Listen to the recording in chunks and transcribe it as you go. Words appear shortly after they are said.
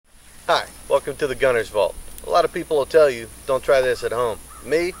Hi, welcome to the Gunner's Vault. A lot of people will tell you, don't try this at home.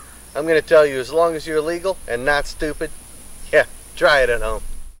 Me, I'm going to tell you, as long as you're legal and not stupid, yeah, try it at home.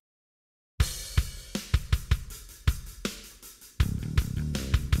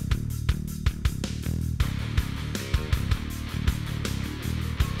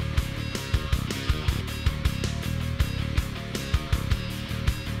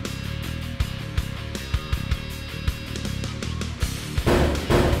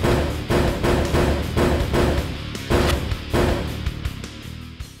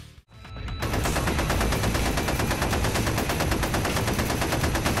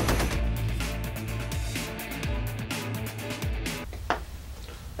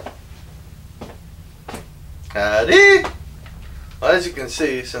 Howdy! Well, as you can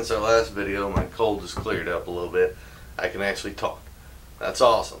see, since our last video, my cold has cleared up a little bit. I can actually talk. That's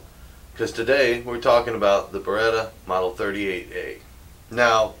awesome. Because today, we're talking about the Beretta Model 38A.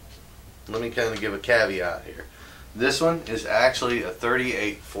 Now, let me kind of give a caveat here. This one is actually a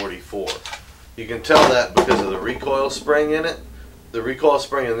 3844. You can tell that because of the recoil spring in it. The recoil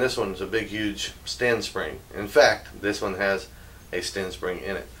spring in this one is a big, huge stand spring. In fact, this one has a stand spring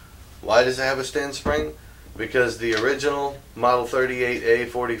in it. Why does it have a stand spring? Because the original Model 38A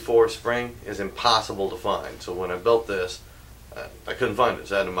 44 spring is impossible to find. So when I built this, I couldn't find it.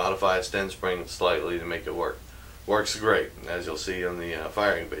 So I had to modify a stand spring slightly to make it work. Works great, as you'll see in the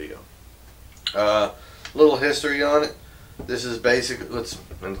firing video. Little history on it. This is basically, it's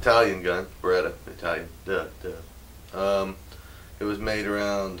an Italian gun, Beretta, Italian, it was made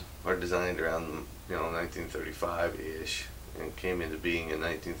around, or designed around, 1935-ish, and came into being in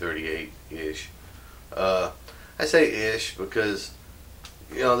 1938-ish. I say ish because,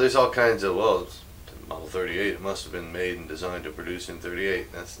 there's all kinds of, well, it's Model 38, it must have been made and designed to produce in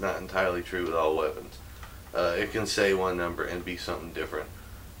 38. That's not entirely true with all weapons. It can say one number and be something different.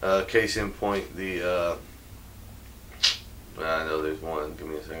 Case in point, I know there's one, give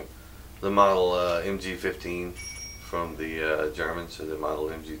me a second. The Model MG15 from the Germans, or the Model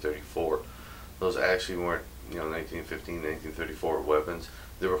MG34. Those actually weren't, 1915, 1934 weapons.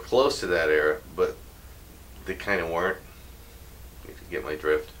 They were close to that era, but they kind of weren't, if you get my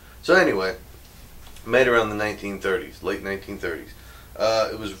drift. So anyway, made around the 1930s, late 1930s.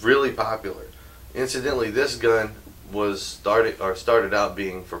 It was really popular. Incidentally, this gun was started out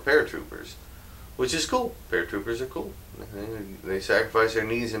being for paratroopers, which is cool. Paratroopers are cool. They sacrifice their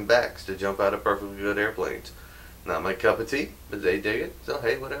knees and backs to jump out of perfectly good airplanes. Not my cup of tea, but they dig it, so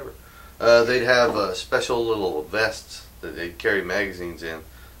hey, whatever. They'd have special little vests that they'd carry magazines in.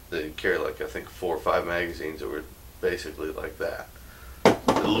 They'd carry, like, I think 4 or 5 magazines that were basically like that.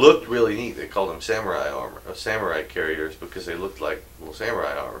 It looked really neat. They called them samurai armor, samurai carriers, because they looked like little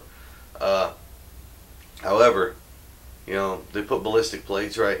samurai armor. However, they put ballistic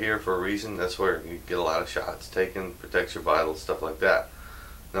plates right here for a reason. That's where you get a lot of shots taken, protects your vitals, stuff like that.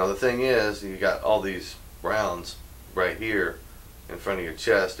 Now the thing is, you got all these rounds right here in front of your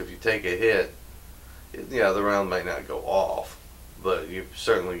chest. If you take a hit, the round might not go off, but you've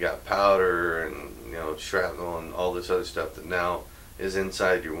certainly got powder and shrapnel and all this other stuff that now is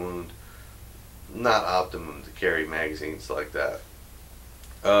inside your wound. Not optimum to carry magazines like that.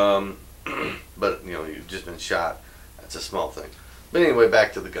 But you've just been shot. That's a small thing. But anyway,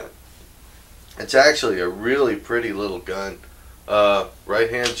 back to the gun. It's actually a really pretty little gun.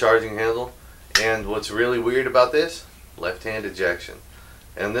 Right hand charging handle. And what's really weird about this? Left hand ejection.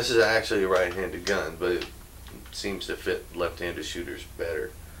 And this is actually a right-handed gun, but it seems to fit left-handed shooters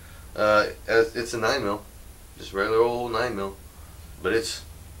better. It's a 9mm, just regular old 9mm, but it's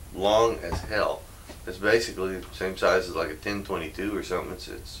long as hell. It's basically the same size as like a 10-22 or something.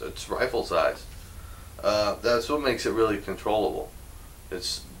 It's rifle size. That's what makes it really controllable.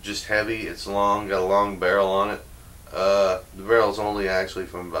 It's just heavy. It's long. Got a long barrel on it. The barrel's only actually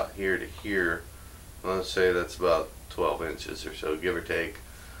from about here to here. Let's say that's about 12 inches or so, give or take.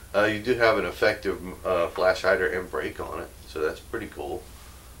 You do have an effective flash hider and brake on it, so that's pretty cool.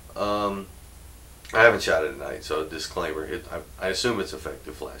 I haven't shot it at night, so disclaimer, I assume it's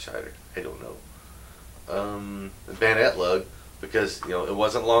effective flash hider. I don't know. The bayonet lug, because it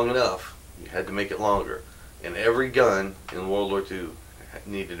wasn't long enough, you had to make it longer. And every gun in World War II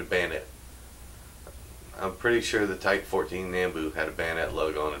needed a bayonet. I'm pretty sure the Type 14 Nambu had a bayonet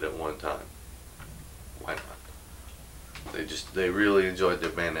lug on it at one time. Why not? They really enjoyed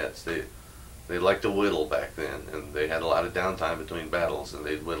their bayonets. They liked to whittle back then, and they had a lot of downtime between battles, and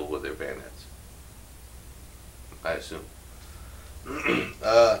they'd whittle with their bayonets, I assume.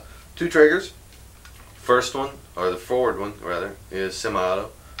 2 triggers. First one, or the forward one rather, is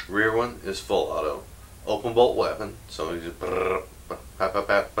semi-auto. Rear one is full auto. Open bolt weapon, so you just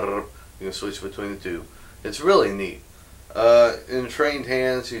You can switch between the two. It's really neat. In trained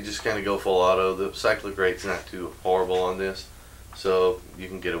hands, you just kind of go full auto. The cyclic rate's not too horrible on this, so you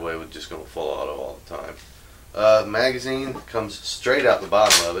can get away with just going full auto all the time. Magazine comes straight out the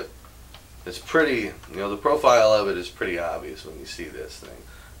bottom of it. It's pretty, the profile of it is pretty obvious when you see this thing.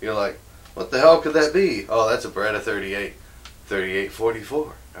 You're like, what the hell could that be? Oh, that's a Beretta 38A.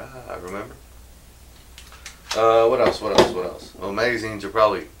 I remember. What else? Well, magazines are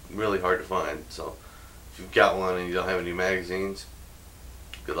probably really hard to find, so if you've got one and you don't have any magazines,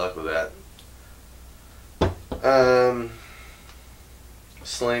 good luck with that.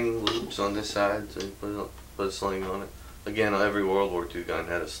 Sling loops on this side, so you put a sling on it. Again, every World War II gun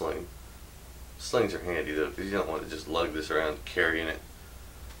had a sling. Slings are handy though, because you don't want to just lug this around carrying it.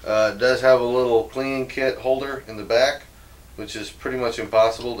 It does have a little cleaning kit holder in the back, which is pretty much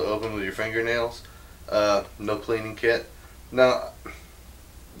impossible to open with your fingernails. No cleaning kit. Now,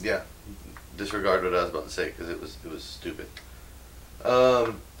 yeah, disregard what I was about to say because it was stupid.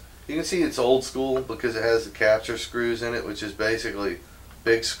 You can see it's old school because it has the capture screws in it, which is basically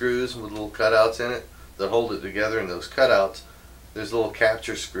big screws with little cutouts in it that hold it together. And those cutouts, there's little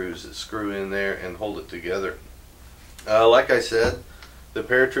capture screws that screw in there and hold it together. Like I said, the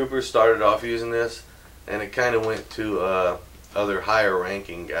paratroopers started off using this, and it kind of went to other higher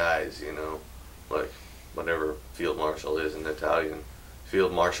ranking guys, like whatever field marshal is in Italian,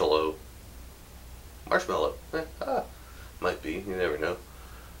 field marshalo, marshmallow, might be, you never know.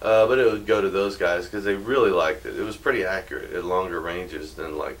 But it would go to those guys because they really liked it. It was pretty accurate at longer ranges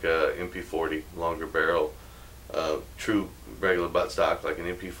than like MP40, longer barrel, true regular buttstock like an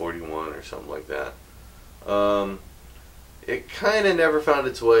MP41 or something like that. It kind of never found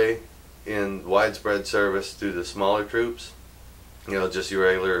its way in widespread service through the smaller troops. Just your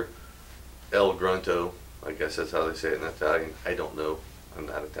regular El Grunto. I guess that's how they say it in Italian. I don't know. I'm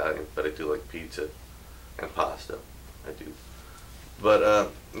not Italian, but I do like pizza and pasta. I do.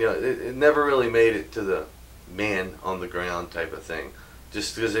 But, it never really made it to the man on the ground type of thing.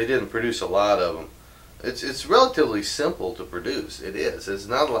 Just because they didn't produce a lot of them. It's relatively simple to produce. It is. It's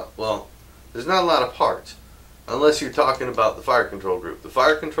not a lot. Well, there's not a lot of parts. Unless you're talking about the fire control group. The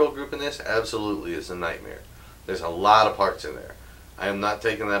fire control group in this absolutely is a nightmare. There's a lot of parts in there. I am not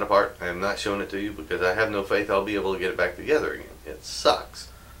taking that apart. I am not showing it to you because I have no faith I'll be able to get it back together again. It sucks.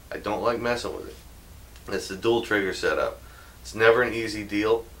 I don't like messing with it. It's the dual trigger setup. It's never an easy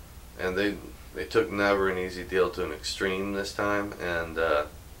deal, and they took never an easy deal to an extreme this time, and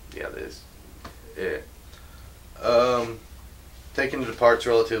taking it apart's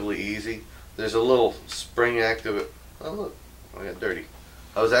relatively easy. There's a little spring active. Oh look, I got dirty.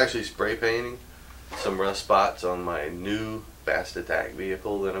 I was actually spray painting some rust spots on my new Fast Attack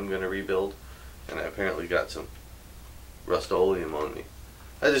vehicle that I'm going to rebuild, and I apparently got some Rust-Oleum on me.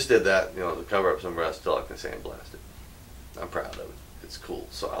 I just did that, to cover up some rust till I can sandblast it. I'm proud of it. It's cool,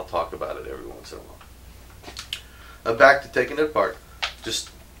 so I'll talk about it every once in a while. Back to taking it apart. Just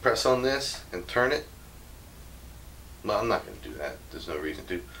press on this and turn it. Well, I'm not going to do that. There's no reason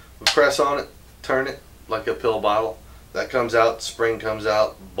to. But press on it, turn it like a pill bottle. That comes out, spring comes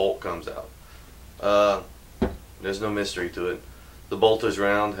out, bolt comes out. There's no mystery to it. The bolt is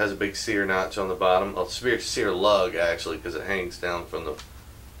round, has a big sear notch on the bottom. A sear lug actually, because it hangs down from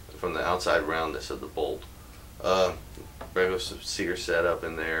the outside roundness of the bolt. Regular sear setup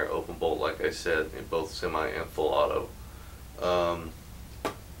in there, open bolt like I said, in both semi and full auto.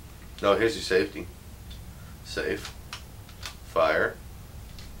 Here's your safety. Safe. Fire.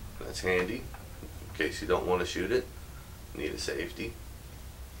 That's handy in case you don't want to shoot it. Need a safety.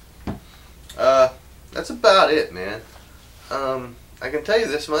 That's about it, man. I can tell you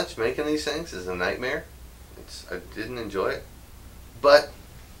this much: making these things is a nightmare. I didn't enjoy it, but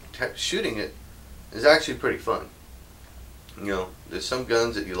shooting it is actually pretty fun. There's some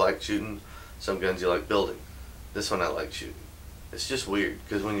guns that you like shooting, some guns you like building. This one I like shooting. It's just weird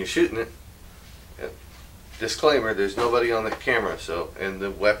because when you're shooting it, disclaimer: there's nobody on the camera, and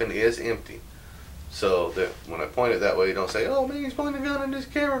the weapon is empty. So that when I point it that way, you don't say, "Oh man, he's pointing a gun at his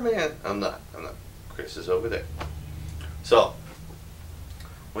cameraman." I'm not. Chris is over there. So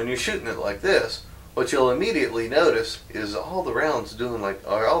when you're shooting it like this, what you'll immediately notice is all the rounds doing like,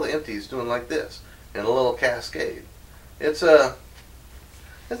 or all the empties doing like this, in a little cascade. It's not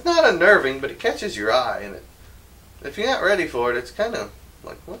unnerving, but it catches your eye, and if you're not ready for it, it's kind of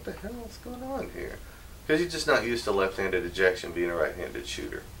like, what the hell is going on here? Because you're just not used to left-handed ejection being a right-handed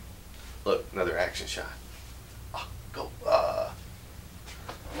shooter. Look, another action shot. Oh, go.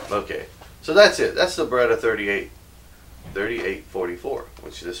 Okay, so that's it. That's the Beretta 3844,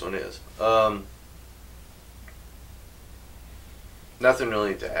 which this one is. Nothing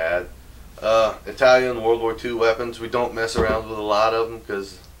really to add. Italian World War II weapons. We don't mess around with a lot of them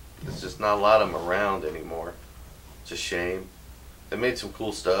because there's just not a lot of them around anymore. It's a shame. They made some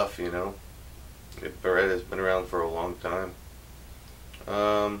cool stuff, you know. Beretta's been around for a long time.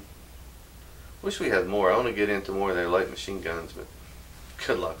 Wish we had more. I want to get into more of their light machine guns, but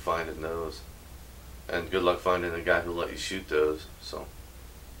good luck finding those. And good luck finding the guy who'll let you shoot those. So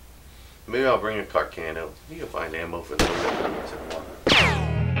maybe I'll bring a Carcano. You can find ammo for those every once in a while.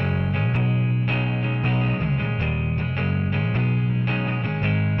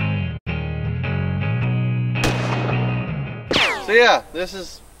 So yeah, this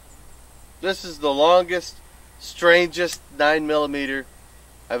is the longest, strangest 9mm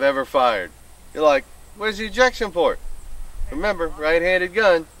I've ever fired. You're like, where's the ejection port? Remember, right-handed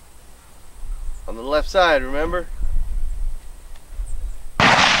gun. On the left side, remember? We'll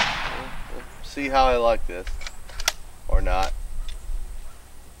see how I like this. Or not.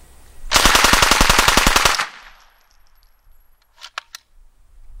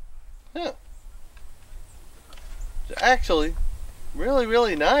 Huh. It's actually really,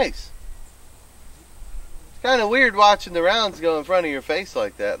 really nice. It's kind of weird watching the rounds go in front of your face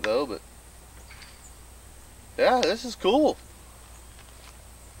like that, though, but yeah, this is cool.